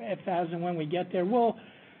as and when we get there, we'll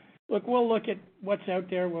look at what's out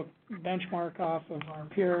there. We'll benchmark off of our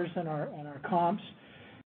peers and our comps.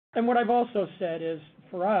 And what I've also said is,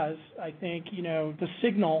 for us, I think the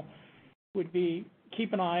signal would be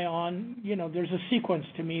keep an eye on. There's a sequence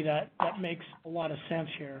to me that makes a lot of sense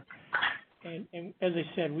here. And as I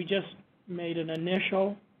said, we just made an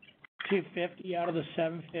initial $250 out of the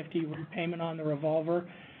 $750 repayment on the revolver.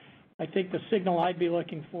 I think the signal I'd be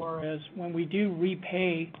looking for is when we do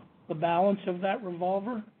repay the balance of that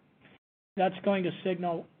revolver, that's going to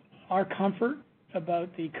signal our comfort about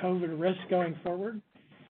the COVID risk going forward.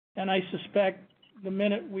 And I suspect the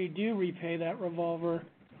minute we do repay that revolver,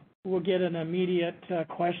 we'll get an immediate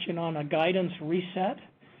question on a guidance reset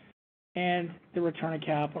and the return of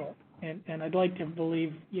capital. And I'd like to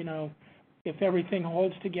believe, if everything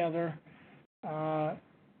holds together,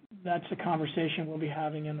 that's a conversation we'll be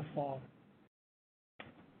having in the fall.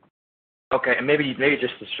 Okay, and maybe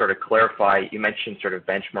just to sort of clarify, you mentioned sort of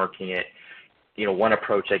benchmarking it. One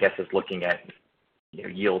approach, I guess, is looking at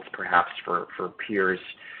yields perhaps for peers.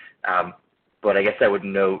 But I guess I would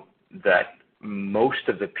note that most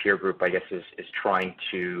of the peer group, I guess, is trying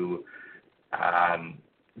to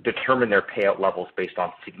determine their payout levels based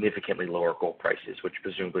on significantly lower gold prices, which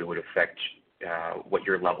presumably would affect what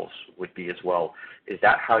your levels would be as well. Is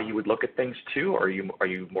that how you would look at things too, or are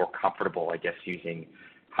you more comfortable, I guess, using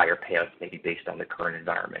higher payouts maybe based on the current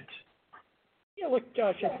environment? Yeah, look,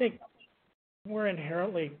 Josh, I think we're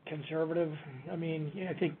inherently conservative. I mean,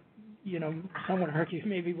 I think, some would argue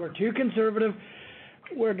maybe we're too conservative.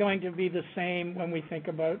 We're going to be the same when we think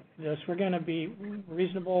about this. We're going to be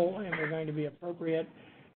reasonable and we're going to be appropriate.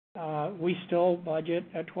 We still budget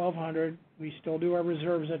at $1,200. We still do our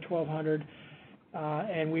reserves at $1,200.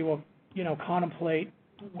 And we will, contemplate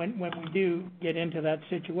when we do get into that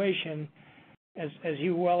situation, as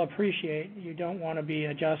you well appreciate, you don't want to be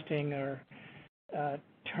adjusting or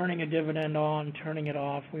turning a dividend on, turning it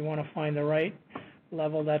off. We want to find the right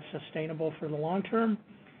level that's sustainable for the long term.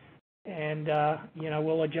 And,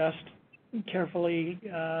 we'll adjust carefully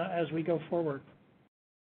as we go forward.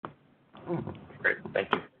 Great. Thank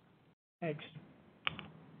you. Thanks.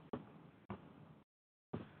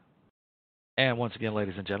 And once again,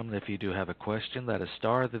 ladies and gentlemen, if you do have a question, that is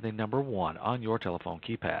star, then the number 1 on your telephone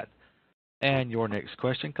keypad. And your next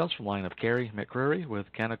question comes from the line of Carey MacRury with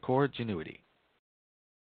Canaccord Genuity.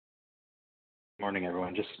 Morning,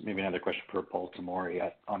 everyone. Just maybe another question for Paul Tomory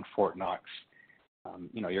on Fort Knox.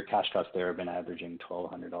 Your cash costs there have been averaging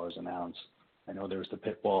 $1,200 an ounce. I know there was the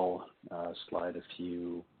pit wall slide a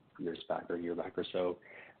few years back or a year back or so.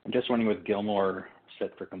 I'm just wondering, with Gilmore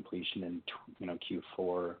set for completion in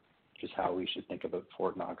Q4, just how we should think about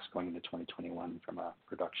Fort Knox going into 2021 from a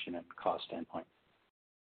production and cost standpoint.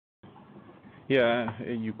 Yeah,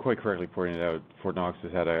 you quite correctly pointed out Fort Knox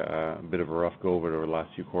has had a bit of a rough go of it over the last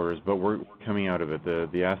few quarters, but we're coming out of it.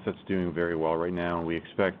 The asset's doing very well right now, and we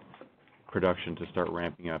expect production to start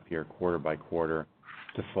ramping up here quarter by quarter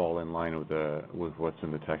to fall in line with what's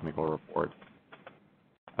in the technical report.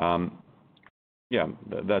 Yeah,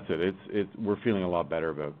 that's it. We're feeling a lot better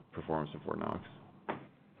about performance of Fort Knox.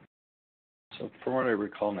 So from what I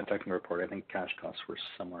recall in the technical report, I think cash costs were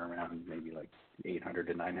somewhere around maybe like $800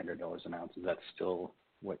 to $900 an ounce. Is that still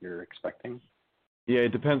what you're expecting? Yeah,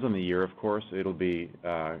 it depends on the year, of course. It'll be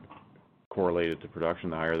correlated to production.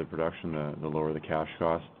 The higher the production, the lower the cash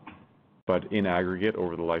cost. But in aggregate,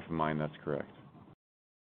 over the life of mine, that's correct.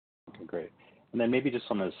 Okay, great. And then maybe just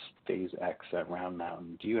on this Phase X at Round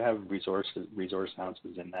Mountain, do you have resource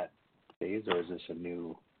ounces in that phase, or is this a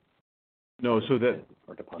new? No, so that,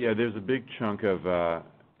 yeah, there's a big chunk of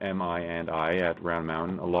MI and I at Round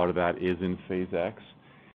Mountain. A lot of that is in Phase X.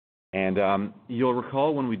 And you'll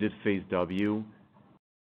recall when we did Phase W,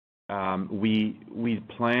 we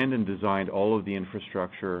planned and designed all of the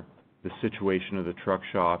infrastructure the situation of the truck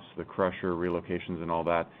shops, the crusher relocations and all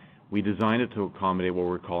that, we designed it to accommodate what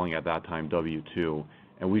we're calling at that time W2,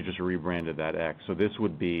 and we just rebranded that X. So this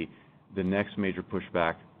would be the next major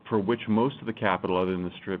pushback, for which most of the capital other than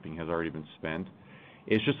the stripping has already been spent.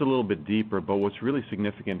 It's just a little bit deeper, but what's really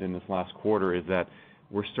significant in this last quarter is that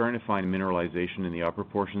we're starting to find mineralization in the upper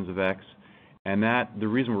portions of X, and that the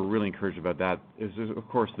reason we're really encouraged about that is, of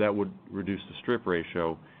course, that would reduce the strip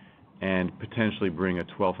ratio and potentially bring a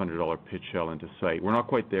 $1,200 pit shell into site. We're not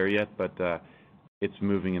quite there yet, but it's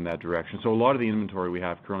moving in that direction. So a lot of the inventory we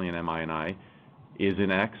have currently in MI&I is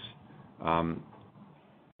in X.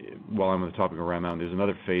 While I'm on the topic of Round Mountain, there's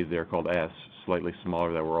another phase there called S, slightly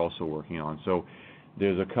smaller, that we're also working on. So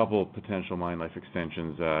there's a couple potential mine life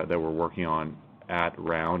extensions that we're working on at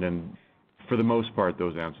Round, and for the most part,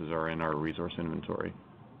 those ounces are in our resource inventory.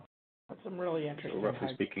 That's some really interesting. So roughly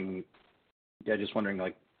speaking, yeah, just wondering,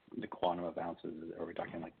 like, the quantum of ounces. Are we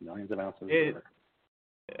talking like millions of ounces?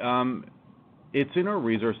 It's in our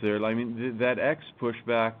resource there. I mean, that X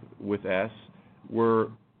pushback with S, we're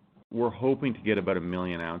hoping to get about 1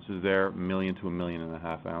 million ounces there, 1 million to 1.5 million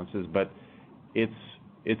ounces, but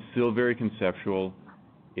it's still very conceptual.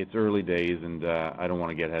 It's early days, and I don't want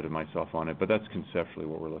to get ahead of myself on it, but that's conceptually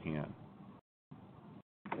what we're looking at.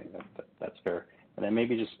 Okay, that's fair. And then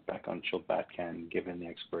maybe just back on Chulbatkan, given the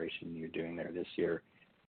exploration you're doing there this year,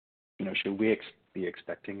 should we be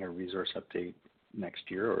expecting a resource update next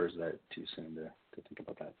year, or is that too soon to think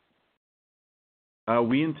about that?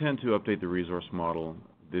 We intend to update the resource model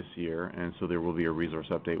this year, and so there will be a resource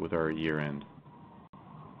update with our year end.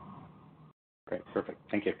 Great, perfect.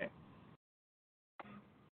 Thank you.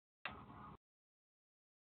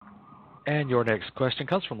 And your next question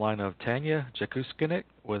comes from the line of Tanya Jakusconek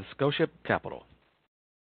with Scotia Capital.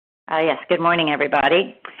 Yes, good morning,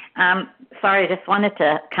 everybody. Sorry, I just wanted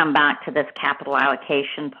to come back to this capital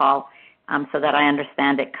allocation, Paul, so that I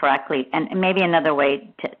understand it correctly. And maybe another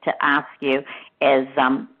way to ask you is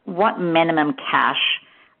what minimum cash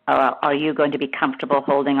are you going to be comfortable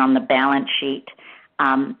holding on the balance sheet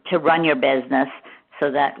to run your business,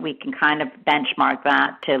 so that we can kind of benchmark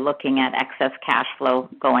that to looking at excess cash flow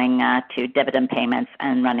going to dividend payments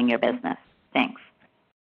and running your business? Thanks.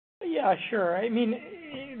 Yeah, sure. I mean,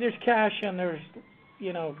 there's cash and there's,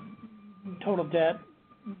 total debt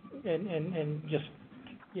and just,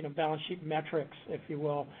 balance sheet metrics, if you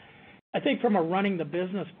will. I think from a running the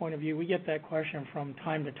business point of view, we get that question from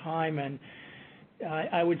time to time, and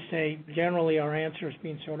I would say generally our answer has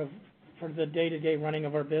been sort of, for the day-to-day running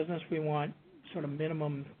of our business, we want sort of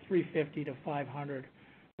minimum $350 to $500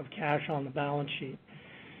 of cash on the balance sheet.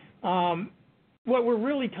 What we're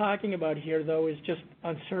really talking about here, though, is just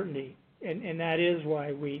uncertainty, and that is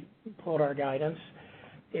why we pulled our guidance.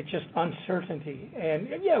 It's just uncertainty. And,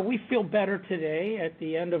 yeah, we feel better today at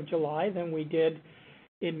the end of July than we did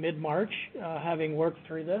in mid-March, having worked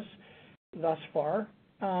through this thus far.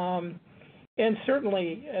 And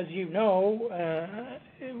certainly, as you know,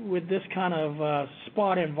 with this kind of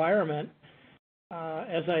spot environment,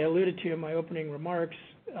 as I alluded to in my opening remarks,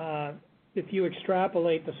 if you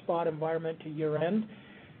extrapolate the spot environment to year-end,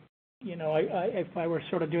 if I were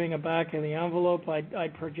sort of doing a back of the envelope,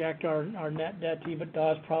 I'd project our net debt to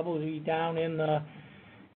EBITDA is probably down in the,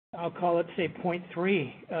 I'll call it, say,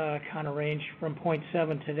 0.3 kind of range from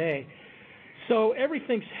 0.7 today. So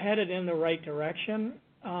everything's headed in the right direction.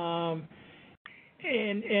 And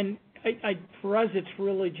for us, it's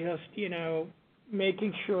really just,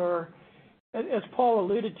 making sure, as Paul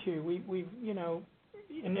alluded to, we've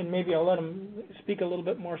and maybe I'll let him speak a little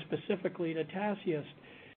bit more specifically to Tasiast.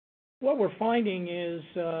 What we're finding is,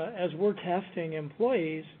 as we're testing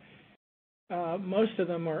employees, most of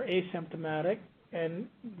them are asymptomatic, and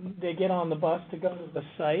they get on the bus to go to the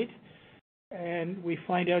site, and we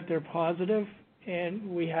find out they're positive, and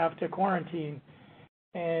we have to quarantine.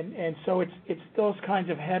 And so it's those kinds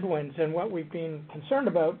of headwinds. And what we've been concerned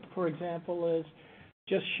about, for example, is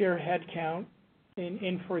just sheer head count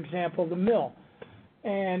in, for example, the mill.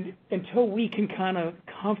 And until we can kind of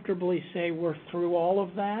comfortably say we're through all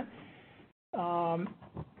of that,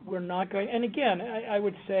 we're not going. And again, I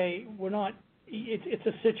would say we're not. It's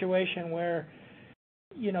a situation where,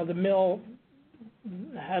 the mill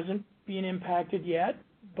hasn't been impacted yet,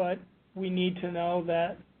 but we need to know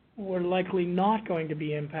that we're likely not going to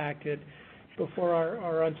be impacted before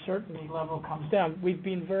our uncertainty level comes down. We've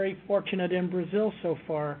been very fortunate in Brazil so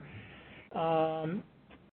far,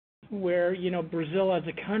 where, Brazil as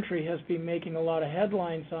a country has been making a lot of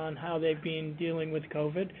headlines on how they've been dealing with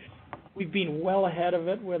COVID. We've been well ahead of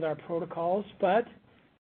it with our protocols, but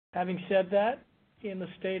having said that, in the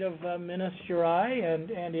state of Minas Gerais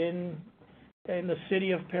and in in the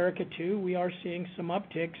city of Paracatu, we are seeing some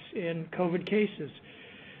upticks in COVID cases.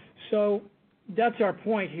 So that's our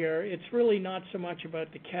point here. It's really not so much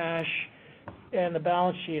about the cash and the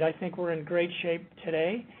balance sheet. I think we're in great shape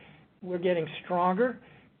today. We're getting stronger.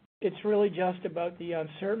 It's really just about the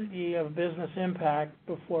uncertainty of business impact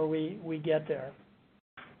before we get there.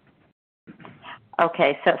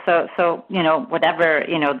 Okay, so whatever,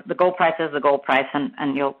 the gold price is the gold price,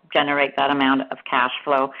 and you'll generate that amount of cash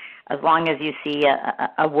flow as long as you see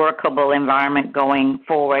a workable environment going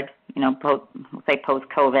forward,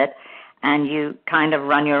 post-COVID, and you kind of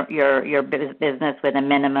run your business with a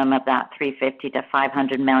minimum of that $350 to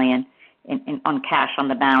 $500 million on cash on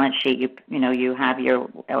the balance sheet. You have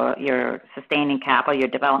your sustaining capital, your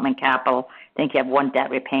development capital. I think you have one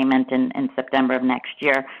debt repayment in September of next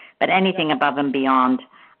year. But anything above and beyond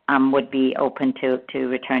would be open to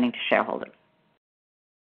returning to shareholders.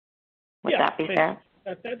 Would that be fair?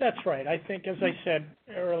 That's right. I think, as I said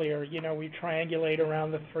earlier, we triangulate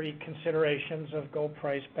around the three considerations of gold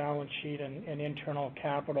price, balance sheet, and internal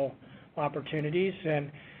capital opportunities.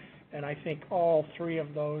 And I think all three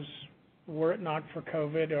of those, were it not for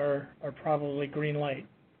COVID, are probably green light.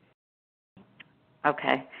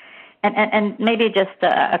 Okay. And maybe just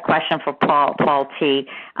a question for Paul T.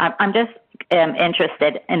 I'm just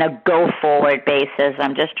interested in a go-forward basis.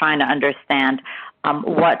 I'm just trying to understand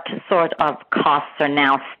what sort of costs are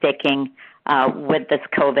now sticking with this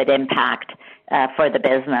COVID impact for the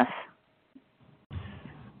business.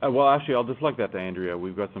 Well, actually, I'll deflect that to Andrea.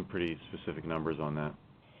 We've got some pretty specific numbers on that.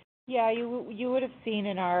 Yeah, you would have seen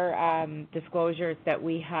in our disclosures that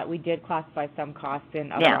we did classify some costs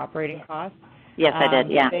in other operating costs. Yes, I did.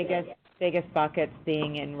 Yeah. The biggest buckets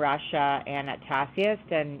being in Russia and at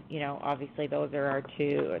Tasiast, and obviously those are our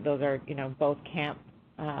two. Those are both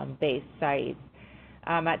camp-based sites.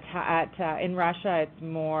 In Russia, it's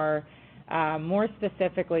more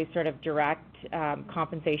specifically sort of direct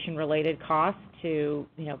compensation-related costs to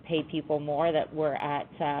pay people more that were at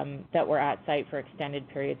site for extended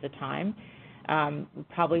periods of time. We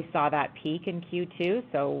probably saw that peak in Q2,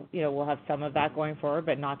 so we'll have some of that going forward,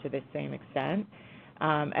 but not to the same extent.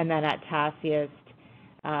 And then at Tasiast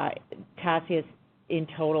in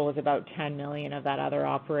total is about $10 million of that other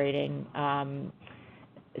operating.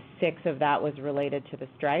 6 of that was related to the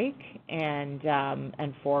strike, and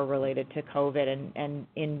 4 related to COVID. And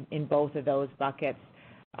in both of those buckets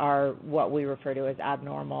are what we refer to as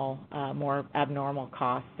more abnormal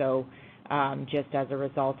costs. So just as a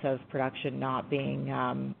result of production not being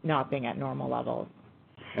at normal levels.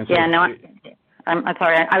 So I'm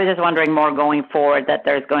sorry. I was just wondering more going forward that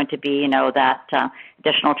there's going to be, that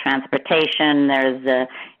additional transportation. There's the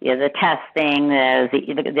testing. There's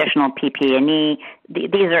the additional PP&E.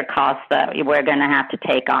 These are costs that we're going to have to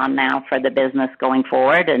take on now for the business going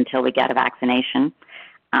forward until we get a vaccination.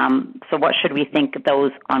 So what should we think of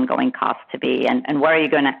those ongoing costs to be, and where are you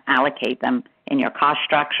going to allocate them in your cost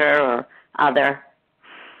structure or other?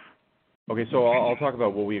 Okay, so I'll talk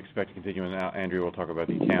about what we expect to continue, and Andrea will talk about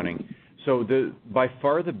the accounting. So by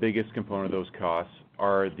far the biggest component of those costs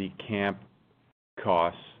are the camp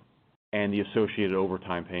costs and the associated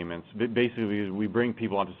overtime payments. Basically, we bring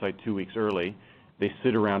people onto site 2 weeks early. They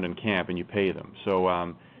sit around in camp, and you pay them.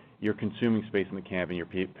 So you're consuming space in the camp, and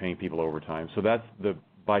you're paying people overtime. So that's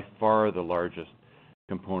by far the largest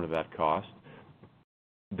component of that cost.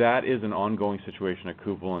 That is an ongoing situation at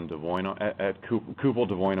Kupol and Dvoinoye, at Kupol,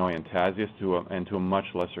 Dvoinoye, and Tasiast, and to a much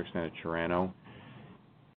lesser extent at Chirano.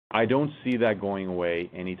 I don't see that going away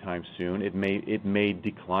anytime soon. It may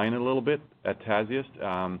decline a little bit at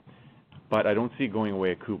Tasiast, but I don't see it going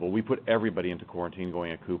away at Kupol. We put everybody into quarantine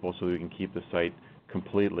going at Kupol so we can keep the site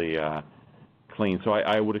completely clean. So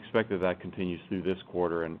I would expect that continues through this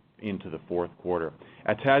quarter and into the fourth quarter.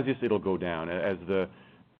 At Tasiast, it'll go down. As the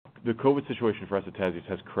COVID situation for us at Tasiast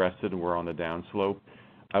has crested and we're on the downslope,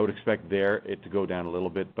 I would expect it to go down a little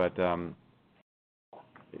bit, but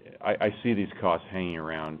I see these costs hanging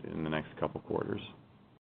around in the next couple quarters.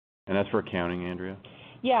 And that's for accounting, Andrea?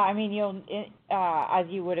 Yeah, I mean, as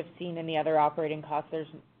you would have seen in the other operating costs,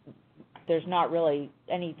 there's not really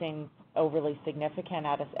anything overly significant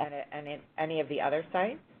at any of the other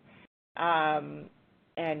sites.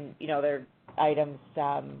 And there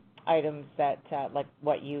are items that like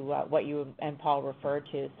what you and Paul referred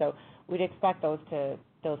to. So we'd expect those to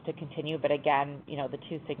continue, but again, the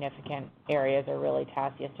two significant areas are really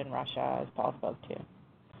Tasiast and Russia, as Paul spoke to.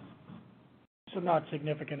 So not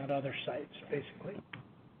significant at other sites, basically.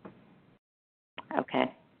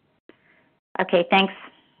 Okay. Okay, thanks.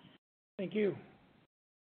 Thank you.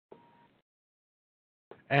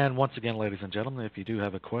 And once again, ladies and gentlemen, if you do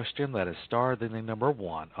have a question, that is star, then the number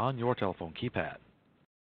 1 on your telephone keypad.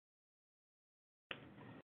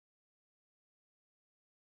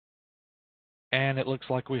 And it looks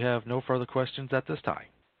like we have no further questions at this time.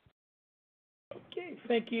 Okay,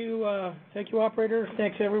 thank you, operator.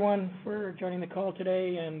 Thanks everyone for joining the call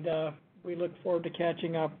today, and we look forward to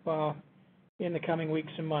catching up in the coming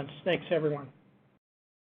weeks and months. Thanks everyone.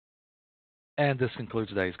 And this concludes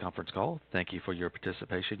today's conference call. Thank you for your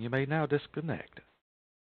participation. You may now disconnect.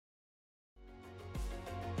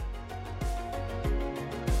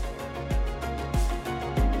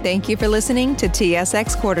 Thank you for listening to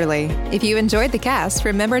TSX Quarterly. If you enjoyed the cast,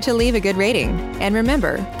 remember to leave a good rating. And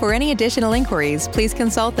remember, for any additional inquiries, please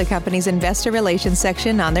consult the company's investor relations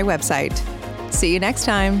section on their website. See you next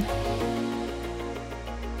time.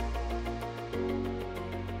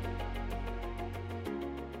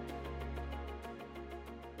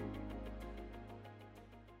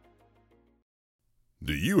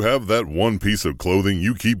 Do you have that one piece of clothing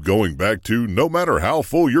you keep going back to no matter how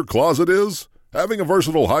full your closet is? Having a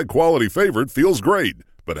versatile, high-quality favorite feels great,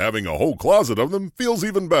 but having a whole closet of them feels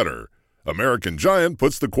even better. American Giant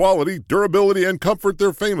puts the quality, durability, and comfort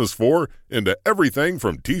they're famous for into everything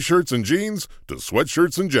from t-shirts and jeans to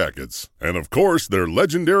sweatshirts and jackets. And of course, their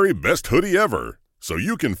legendary best hoodie ever. So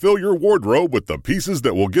you can fill your wardrobe with the pieces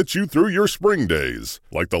that will get you through your spring days,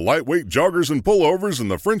 like the lightweight joggers and pullovers in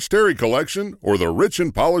the French Terry collection or the rich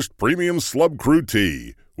and polished premium Slub Crew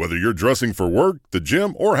tee. Whether you're dressing for work, the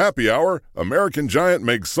gym, or happy hour, American Giant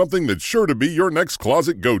makes something that's sure to be your next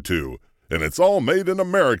closet go-to. And it's all made in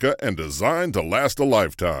America and designed to last a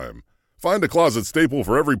lifetime. Find a closet staple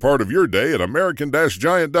for every part of your day at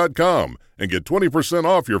American-Giant.com and get 20%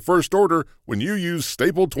 off your first order when you use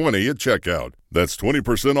Staple20 at checkout. That's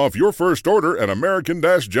 20% off your first order at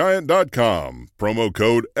American-Giant.com. Promo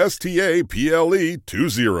code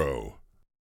STAPLE20.